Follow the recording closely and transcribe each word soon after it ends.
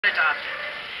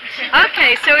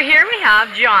Okay, so here we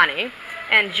have Johnny,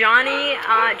 and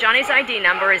Johnny's ID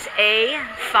number is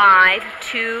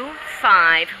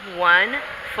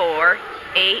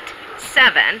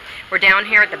A5251487. We're down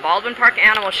here at the Baldwin Park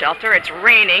Animal Shelter. It's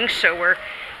raining, so we're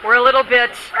a little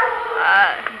bit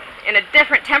in a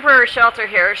different temporary shelter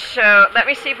here. So let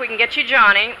me see if we can get you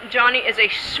Johnny. Johnny is a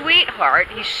sweetheart.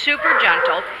 He's super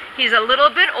gentle. He's a little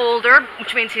bit older,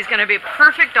 which means he's going to be a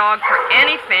perfect dog for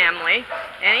any family,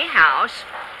 any house.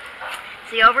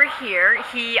 See over here,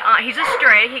 he's a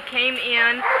stray. He came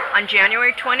in on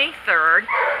January 23rd.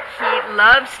 He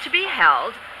loves to be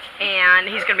held, and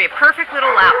he's going to be a perfect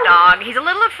little lap dog. He's a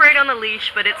little afraid on the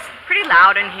leash, but it's pretty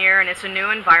loud in here, and it's a new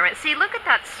environment. See, look at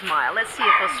that smile. Let's see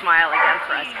if he'll smile again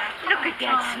for us. Look at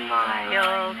that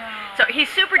smile. So he's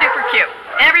super duper cute.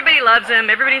 Everybody loves him.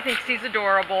 Everybody thinks he's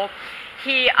adorable.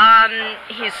 He's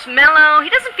mellow. He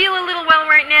doesn't feel a little well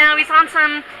right now. He's on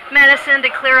some medicine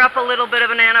to clear up a little bit of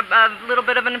an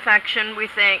infection, we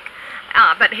think,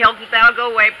 but that'll go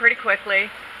away pretty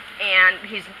quickly. And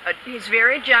he's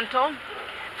very gentle.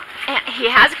 He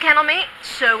has a kennel mate,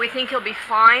 so we think he'll be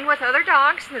fine with other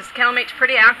dogs. His kennel mate's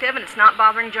pretty active, and it's not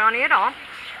bothering Johnny at all.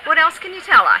 What else can you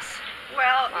tell us?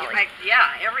 Well,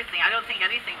 yeah, everything. I don't think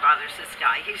anything bothers this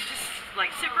guy. He's just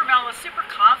like super mellow, super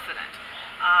confident.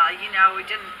 He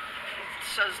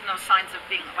shows no signs of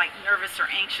being like nervous or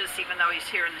anxious, even though he's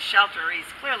here in the shelter. He's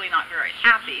clearly not very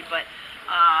happy, but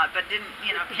didn't,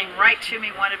 came right to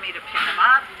me, wanted me to pick him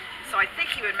up. So I think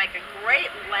he would make a great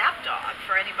lap dog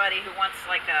for anybody who wants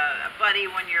like a buddy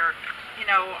when you're,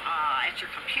 at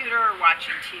your computer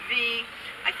watching TV.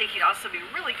 I think he'd also be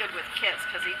really good with kids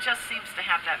because he just seems to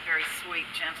have that very sweet,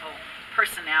 gentle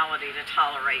personality to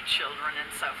tolerate children and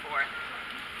so forth.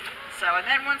 So, and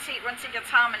then once he gets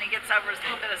home and he gets over his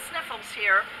little bit of sniffles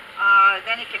here,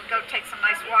 then he can go take some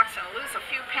nice walks and lose a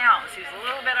few pounds. He's a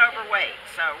little bit overweight.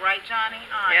 So, right, Johnny?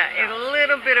 Yeah, a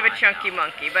little bit of a chunky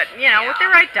monkey. But, with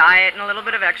the right diet and a little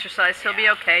bit of exercise, he'll be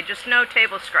okay. Just no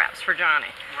table scraps for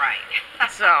Johnny. Right.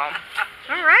 So,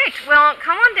 all right. Well,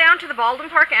 come on down to the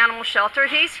Baldwin Park Animal Shelter.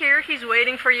 He's here. He's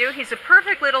waiting for you. He's a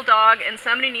perfect little dog, and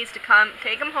somebody needs to come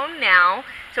take him home now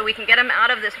so we can get him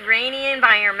out of this rainy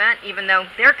environment, even though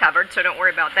they're covered, so don't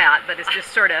worry about that. But it's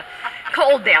just sort of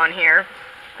cold down here.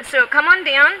 So come on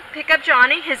down, pick up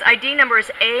Johnny. His ID number is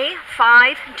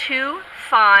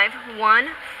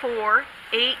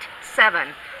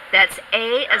A5251487. That's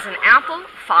A as in apple,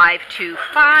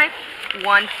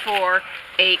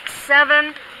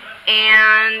 5251487.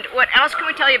 And what else can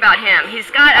we tell you about him? He's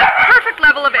got a perfect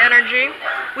level of energy.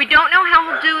 We don't know how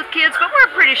he'll do with kids, but we're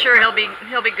pretty sure he'll be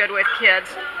good with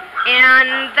kids.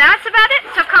 And that's about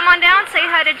it. So come on down, say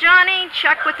hi to Johnny,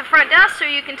 check with the front desk so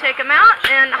you can take him out,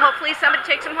 and hopefully somebody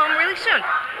takes him home really soon.